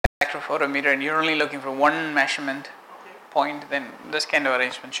a photometer and you're only looking for one measurement point, then this kind of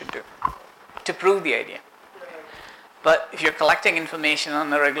arrangement should do to prove the idea. But if you're collecting information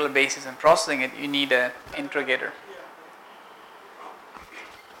on a regular basis and processing it, you need an interrogator.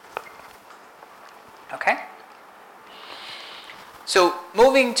 Okay? So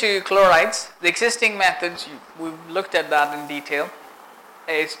moving to chlorides, the existing methods, we've looked at that in detail.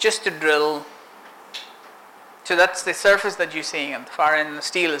 It's just to drill. So that's the surface that you're seeing at the far end, the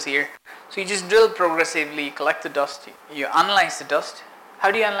steel is here. So you just drill progressively, collect the dust, you analyze the dust.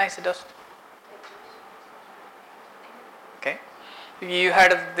 How do you analyze the dust? Okay. Have you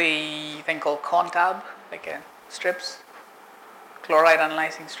heard of the thing called Contab, like strips? Chloride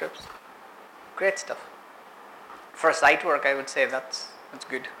analyzing strips? Great stuff. For site work, I would say that's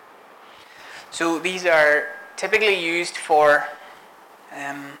good. So these are typically used for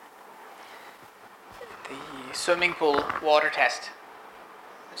the swimming pool water test.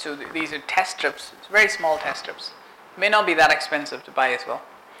 So these are test strips. It's very small test strips. May not be that expensive to buy as well.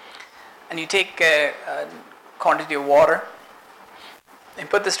 And you take a quantity of water and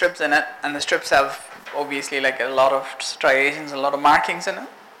put the strips in it, and the strips have obviously like a lot of striations, a lot of markings in it.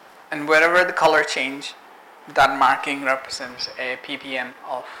 And wherever the color change, that marking represents a ppm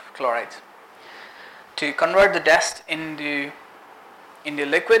of chlorides. To convert the dust into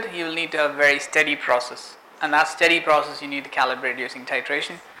liquid, you will need to have a very steady process. And that steady process you need to calibrate using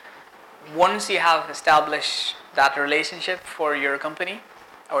titration. Once you have established that relationship for your company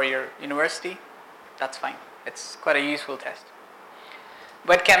or your university, that's fine. It's quite a useful test.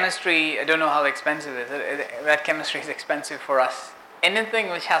 Wet chemistry, I don't know how expensive it is. Wet chemistry is expensive for us. Anything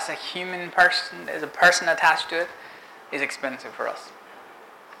which has a human person, there's a person attached to it, is expensive for us.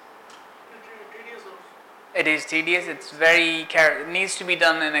 It is tedious. It's it needs to be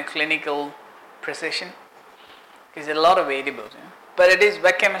done in a clinical precision. Because there are a lot of variables. But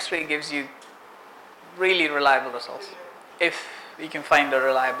wet chemistry gives you really reliable results if you can find a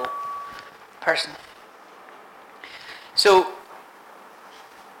reliable person. So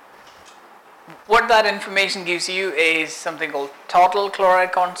what that information gives you is something called total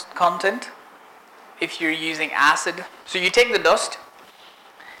chloride content. If you're using acid, so you take the dust,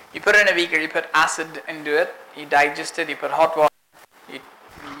 you put it in a beaker, you put acid into it, you digest it, you put hot water, you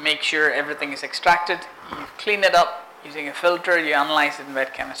make sure everything is extracted, you clean it up using a filter, you analyze it in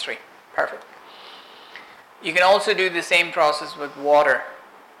wet chemistry. Perfect. You can also do the same process with water,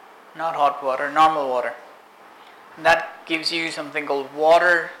 not hot water, normal water. And that gives you something called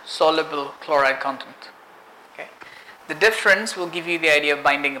water soluble chloride content. Okay. The difference will give you the idea of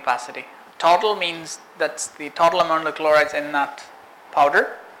binding capacity. Total means that's the total amount of chlorides in that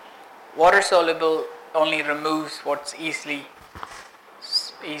powder. Water soluble only removes what's easily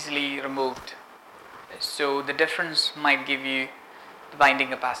removed. So the difference might give you the binding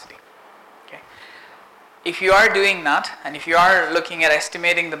capacity. Okay. If you are doing that, and if you are looking at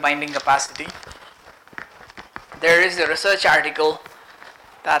estimating the binding capacity, there is a research article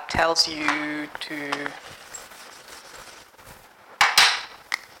that tells you to,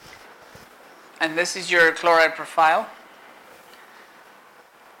 and this is your chloride profile.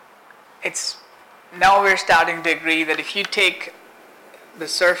 Now we're starting to agree that if you take the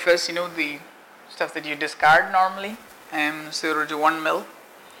surface, the stuff that you discard normally, 0 to 1 mil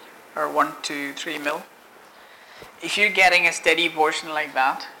or 1 to 3 mil, if you're getting a steady portion like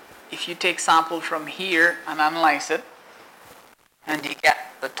that, if you take sample from here and analyze it, and you get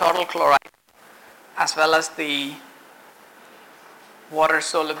the total chloride as well as the water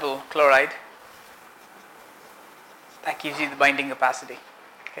soluble chloride, that gives you the binding capacity.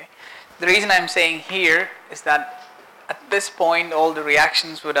 Okay. The reason I'm saying here is that at this point all the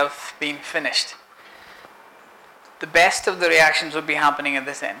reactions would have been finished. The best of the reactions would be happening at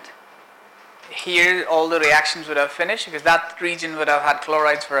this end. Here all the reactions would have finished because that region would have had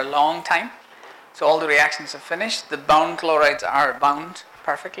chlorides for a long time. So all the reactions are finished. The bound chlorides are bound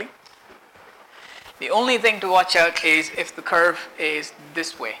perfectly. The only thing to watch out is if the curve is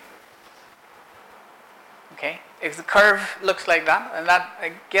this way. Okay? If the curve looks like that, and that,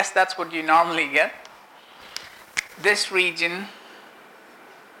 I guess that's what you normally get. This region,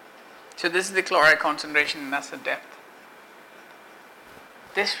 so this is the chloride concentration and that's the depth.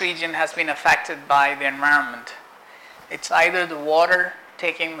 This region has been affected by the environment. It's either the water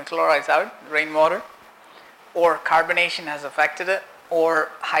taking the chlorides out, rainwater, or carbonation has affected it, or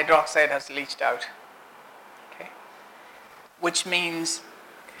hydroxide has leached out. Okay? Which means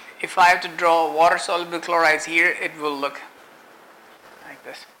if I have to draw water soluble chlorides here, it will look like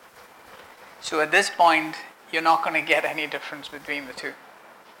this. So at this point, you're not going to get any difference between the two.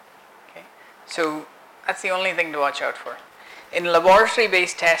 Okay? So that's the only thing to watch out for. In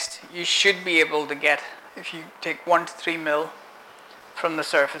laboratory-based tests, you should be able to get, if you take 1 to 3 mil from the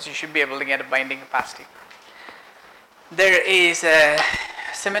surface, you should be able to get a binding capacity. There is a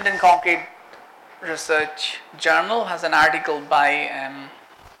Cement and Concrete Research Journal has an article by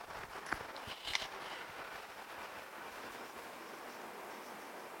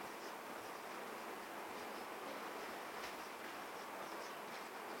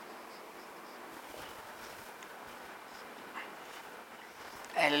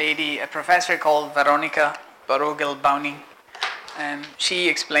a professor called Veronica Barogel-Bowning. She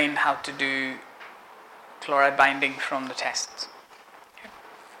explained how to do chloride binding from the tests. Okay.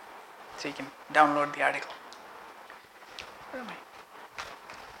 So you can download the article. Where am I?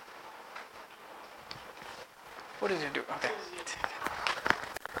 What does it do? Okay.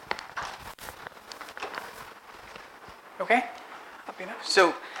 Okay? Happy enough?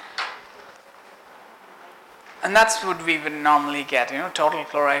 So, and that's what we would normally get, total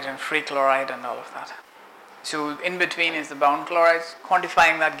chloride and free chloride and all of that. So in between is the bound chlorides.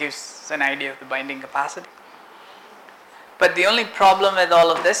 Quantifying that gives an idea of the binding capacity. But the only problem with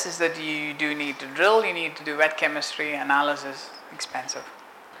all of this is that you do need to drill, you need to do wet chemistry, analysis, expensive.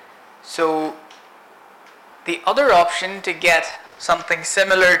 So the other option to get something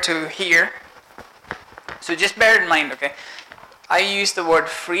similar to here, so just bear in mind, okay, I use the word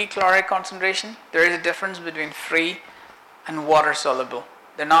free chloride concentration. There is a difference between free and water soluble.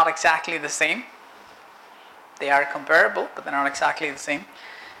 They're not exactly the same. They are comparable, but they're not exactly the same.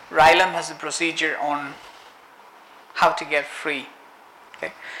 RILAM has a procedure on how to get free.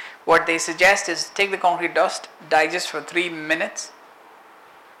 Okay, what they suggest is take the concrete dust, digest for 3 minutes,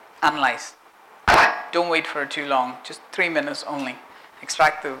 analyze. Don't wait for too long, just 3 minutes only.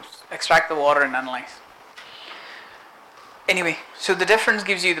 Extract the water and analyze. Anyway, so the difference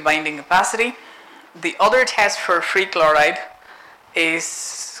gives you the binding capacity. The other test for free chloride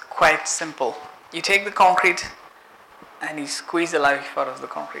is quite simple. You take the concrete and you squeeze the life out of the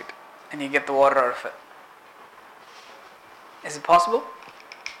concrete and you get the water out of it. Is it possible?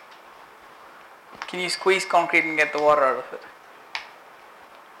 Can you squeeze concrete and get the water out of it?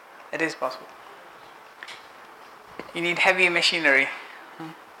 It is possible. You need heavy machinery.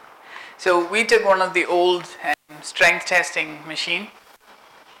 So we took one of the old strength testing machine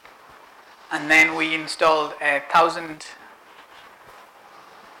and then we installed a 1000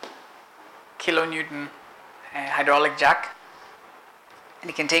 kilonewton hydraulic jack, and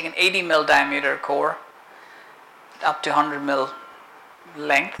you can take an 80 mil diameter core up to 100 mil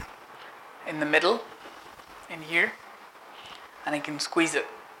length in the middle in here, and you can squeeze it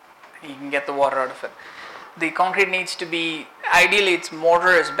and you can get the water out of it. The concrete needs to be, ideally its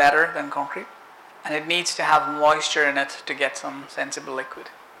mortar is better than concrete, and it needs to have moisture in it to get some sensible liquid,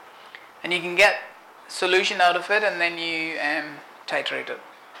 and you can get solution out of it and then you titrate it.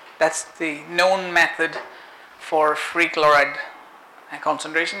 That's the known method for free chloride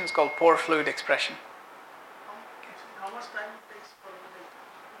concentration. It's called pore fluid expression. How much time it takes for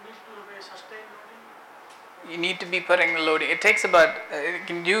you need to sustain loading? You need to be putting the loading. It takes about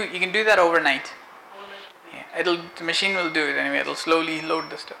you can do that overnight. Yeah, the machine will do it anyway. It'll slowly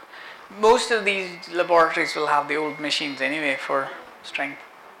load the stuff. Most of these laboratories will have the old machines anyway for strength.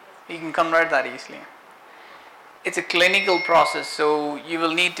 You can convert that easily. It's a clinical process, so you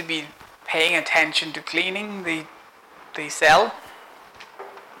will need to be paying attention to cleaning the cell.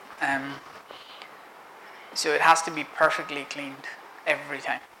 So it has to be perfectly cleaned every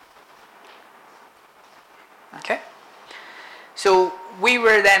time. Okay? So we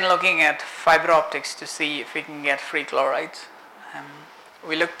were then looking at fiber optics to see if we can get free chlorides.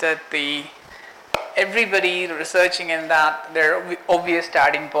 We looked at everybody researching in that, their obvious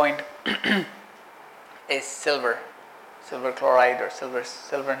starting point is silver chloride or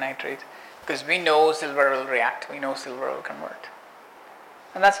silver nitrate, because we know silver will react, we know silver will convert,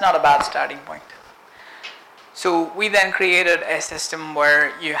 and that's not a bad starting point. So we then created a system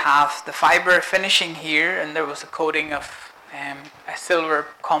where you have the fiber finishing here, and there was a coating of a silver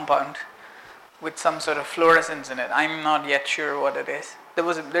compound with some sort of fluorescence in it. I'm not yet sure what it is.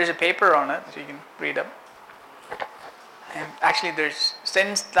 There's a paper on it, so you can read up. Actually,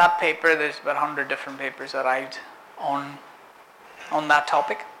 since that paper, there's about 100 different papers arrived on that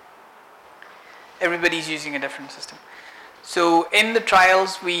topic. Everybody's using a different system. So in the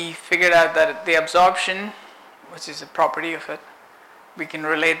trials, we figured out that the absorption, which is a property of it, we can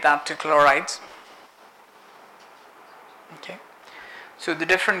relate that to chlorides. Okay. So the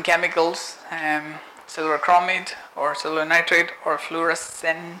different chemicals, silver chromate or silver nitrate or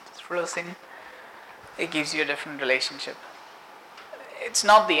fluorescein, it gives you a different relationship. it's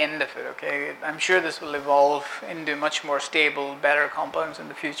not the end of it, okay? I'm sure this will evolve into much more stable, better compounds in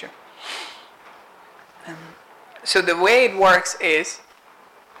the future. So the way it works is,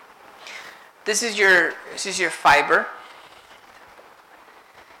 this is your fiber.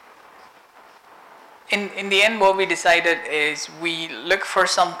 In the end, what we decided is we look for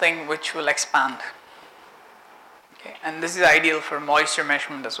something which will expand. Okay, and this is ideal for moisture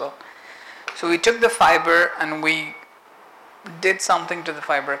measurement as well. So we took the fiber and we did something to the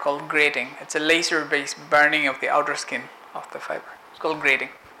fiber called grating. It's a laser-based burning of the outer skin of the fiber. It's called grating.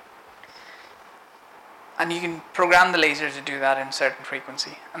 And you can program the laser to do that in a certain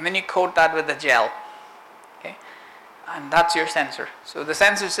frequency. And then you coat that with a gel. Okay? And that's your sensor. So the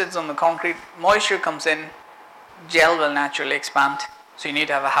sensor sits on the concrete, moisture comes in, gel will naturally expand. So you need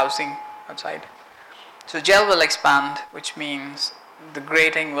to have a housing outside. So gel will expand, which means the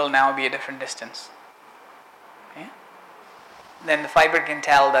grating will now be a different distance. Okay? Then the fiber can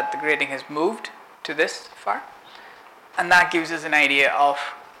tell that the grating has moved to this far. And that gives us an idea of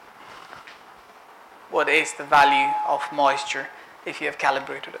what is the value of moisture if you have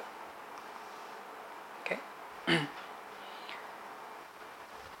calibrated it. Okay.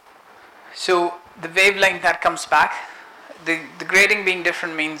 So the wavelength that comes back, the grating being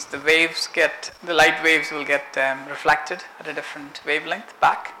different means the light waves will get reflected at a different wavelength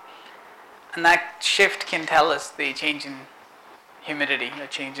back, and that shift can tell us the change in humidity, the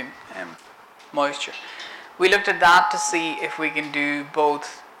change in moisture. We looked at that to see if we can do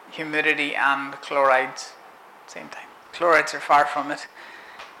both humidity and chlorides at the same time. Chlorides are far from it,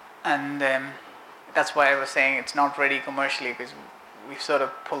 and that's why I was saying it's not ready commercially, because we've sort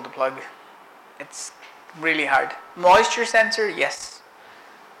of pulled the plug. It's really hard. Moisture sensor, yes,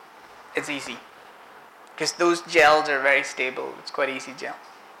 it's easy, because those gels are very stable. It's quite easy gel.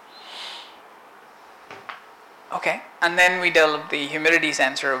 Okay, and then we developed the humidity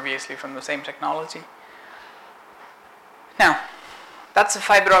sensor, obviously from the same technology. Now, that's the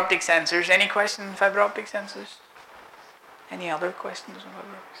fiber optic sensors. Any questions on fiber optic sensors? Any other questions on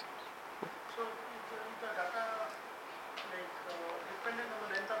fiber optic sensors? So is the data dependent on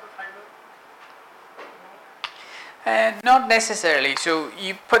the length of the fiber? Not necessarily. So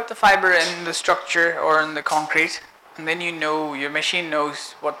you put the fiber in the structure or in the concrete, and then your machine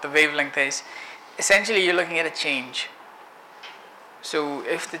knows what the wavelength is. Essentially, you're looking at a change. So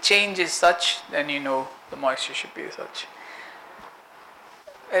if the change is such, then you know the moisture should be such.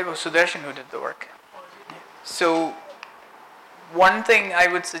 It was Sudarshan who did the work. So one thing I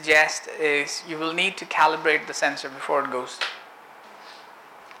would suggest is you will need to calibrate the sensor before it goes.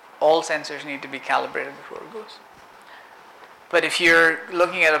 All sensors need to be calibrated before it goes. But if you're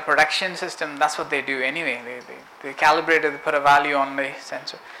looking at a production system, that's what they do anyway. They calibrate it, they put a value on the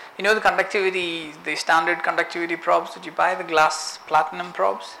sensor. You know the conductivity, the standard conductivity probes that you buy, the glass platinum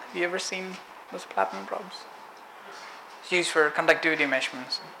probes? Have you ever seen those platinum probes? It's used for conductivity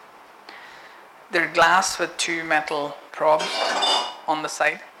measurements. They're glass with two metal probes on the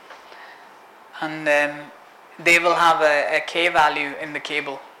side. And they will have a K value in the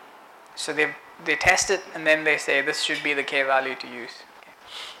cable. So they test it and then they say this should be the K value to use. Okay.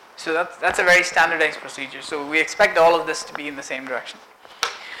 So that's a very standardized procedure. So we expect all of this to be in the same direction.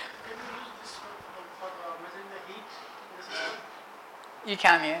 Can you use this for measuring the heat in the system? You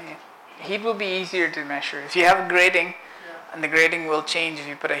can, yeah. Heat will be easier to measure. If you have a grating, and the grating will change if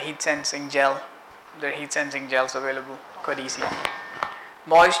you put a heat sensing gel. There are heat sensing gels available, quite easy.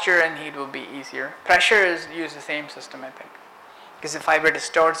 Moisture and heat will be easier. Pressure is use the same system, I think, because the fiber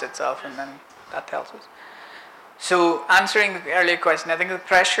distorts itself and then that tells us. So answering the earlier question, I think the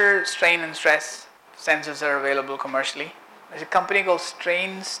pressure, strain and stress sensors are available commercially. There's a company called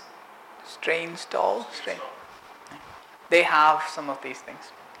Strain. They have some of these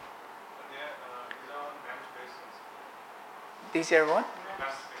things. These are what?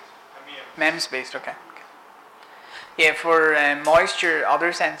 MEMS based, okay. Yeah, for moisture,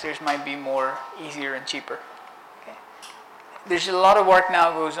 other sensors might be more easier and cheaper. Okay. There's a lot of work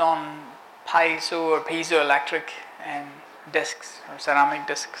now goes on piezo or piezoelectric discs or ceramic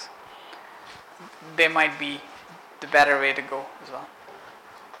discs. They might be the better way to go as well.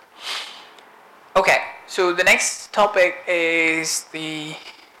 Okay, so the next topic is the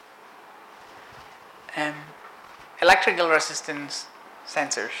electrical resistance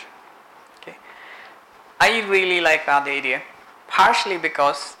sensors. Okay, I really like that idea, partially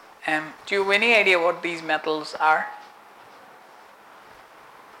because do you have any idea what these metals are?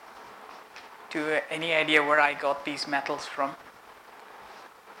 Do you have any idea where I got these metals from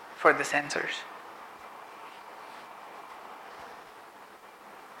for the sensors?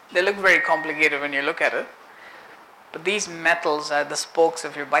 They look very complicated when you look at it, But these metals are the spokes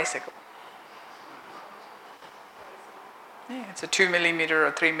of your bicycle. Yeah, it's a 2 millimeter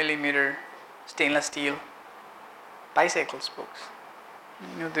or 3 millimeter stainless steel bicycle spokes.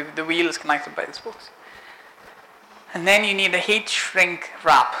 The wheel is connected by the spokes. And then you need a heat shrink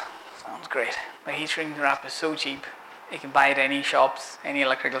wrap. Sounds great. The heat shrink wrap is so cheap. You can buy it at any shops, any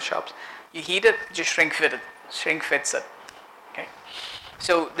electrical shops. You heat it, just shrink fits it. Okay.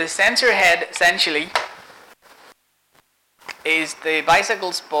 So the sensor head essentially is the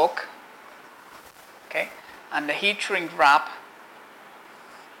bicycle spoke, okay, and the heat shrink wrap,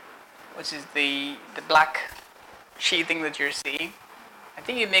 which is the black sheathing that you're seeing. I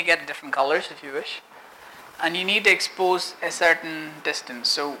think you may get different colors if you wish. And you need to expose a certain distance.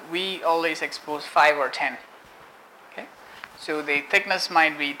 So we always expose 5 or 10. Okay. So the thickness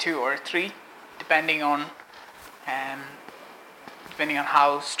might be 2 or 3, depending on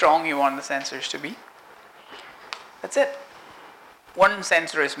how strong you want the sensors to be. That's it. One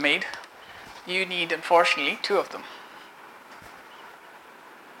sensor is made. You need, unfortunately, 2 of them.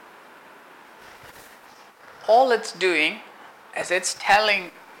 All it's doing is it's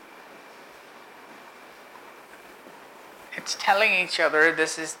telling each other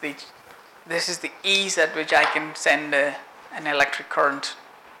this is the ease at which I can send an electric current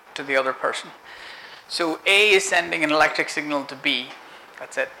to the other person. So A is sending an electric signal to B.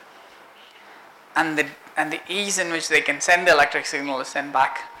 That's it. And the ease in which they can send the electric signal is sent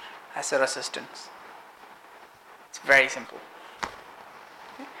back as a resistance. It's very simple.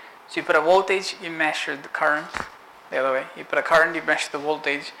 Okay. So you put a voltage, you measure the current. The other way, you put a current, you measure the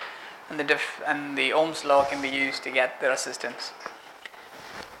voltage, and the Ohm's law can be used to get the resistance.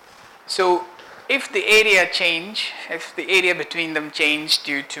 So if the area between them change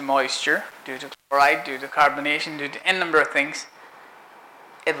due to moisture, due to chloride, due to carbonation, due to n number of things,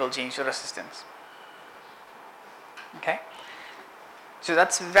 it will change the resistance. Okay? So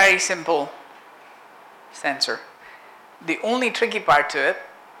that's a very simple sensor. The only tricky part to it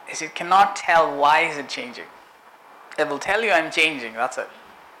is it cannot tell why is it changing. It will tell you I'm changing, that's it.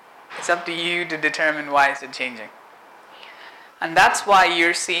 It's up to you to determine why is it changing. And that's why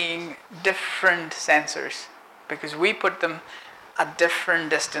you're seeing different sensors, because we put them at different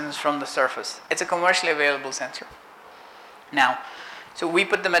distance from the surface. It's a commercially available sensor. Now, so we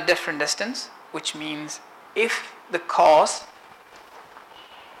put them at different distance, which means if the cause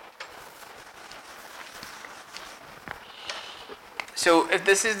if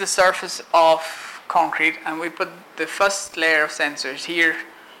this is the surface of concrete and we put the first layer of sensors here,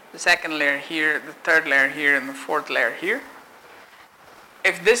 the second layer here, the third layer here, and the fourth layer here,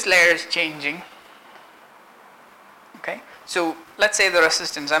 if this layer is changing, okay, so let's say the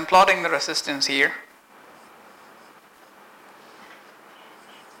resistance, I'm plotting the resistance here.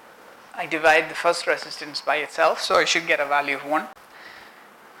 I divide the first resistance by itself, so I should get a value of 1.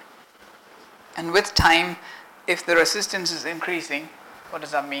 And with time, if the resistance is increasing, what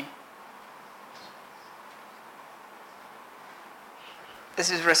does that mean? This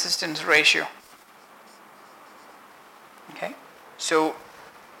is resistance ratio. Okay, so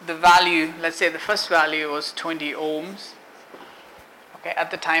the value, let's say the first value was 20 ohms, okay, at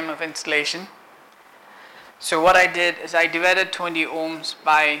the time of installation. So what I did is I divided 20 ohms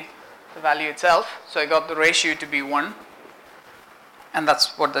by the value itself, so I got the ratio to be 1, and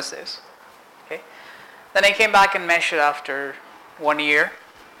that's what this is. Okay. Then I came back and measured after 1 year,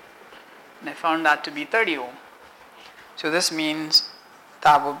 and I found that to be 30 ohm. So this means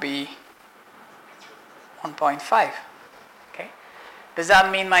that would be 1.5. Okay. Does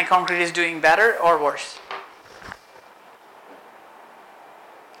that mean my concrete is doing better or worse?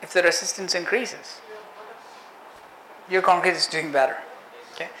 If the resistance increases, your concrete is doing better.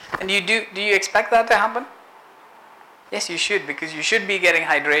 Okay. And do you expect that to happen? Yes, you should, because you should be getting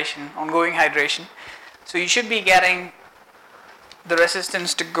hydration, ongoing hydration. So you should be getting the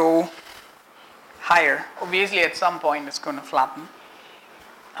resistance to go higher. Obviously at some point it's going to flatten.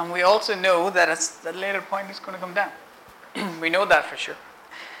 And we also know that at a later point it's going to come down. We know that for sure.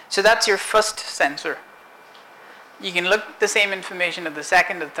 So that's your first sensor. You can look at the same information at the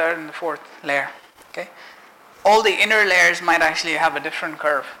second, the third, and the fourth layer. Okay. All the inner layers might actually have a different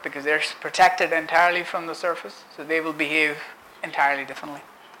curve because they're protected entirely from the surface, so they will behave entirely differently.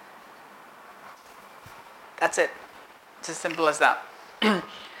 That's it. It's as simple as that.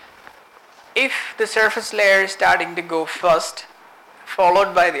 If the surface layer is starting to go first,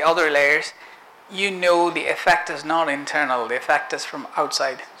 followed by the other layers, you know the effect is not internal, the effect is from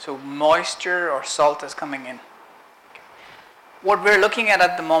outside. So moisture or salt is coming in. What we're looking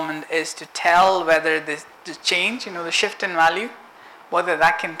at the moment is to tell whether the change, the shift in value, whether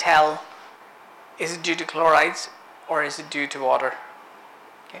that can tell is it due to chlorides or is it due to water?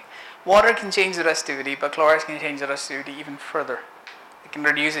 Okay. Water can change the resistivity, but chlorides can change the resistivity even further. It can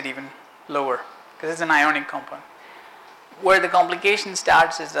reduce it even lower because it's an ionic compound. Where the complication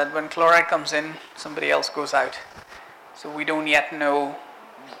starts is that when chloride comes in, somebody else goes out. So we don't yet know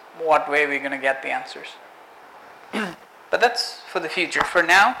what way we're going to get the answers. But that's for the future. For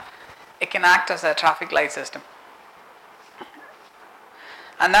now, it can act as a traffic light system.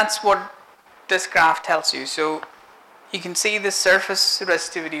 And that's what this graph tells you. So you can see the surface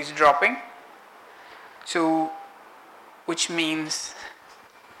resistivity is dropping. So, which means,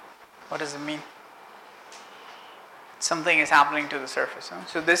 what does it mean? Something is happening to the surface. Huh?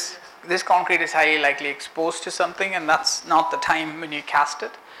 So this concrete is highly likely exposed to something, and that's not the time when you cast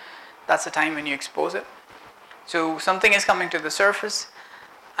it. That's the time when you expose it. So something is coming to the surface,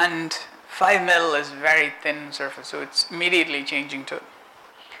 and 5 mil is very thin surface, so it's immediately changing to it.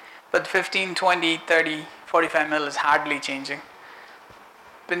 But 15, 20, 30, 45 mil is hardly changing.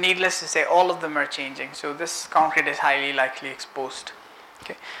 But needless to say, all of them are changing. So this concrete is highly likely exposed.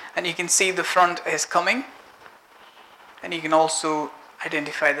 Okay, and you can see the front is coming. And you can also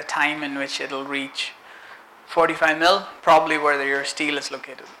identify the time in which it will reach 45 mil, probably where your steel is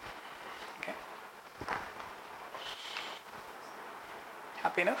located. Okay.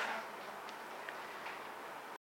 Happy enough?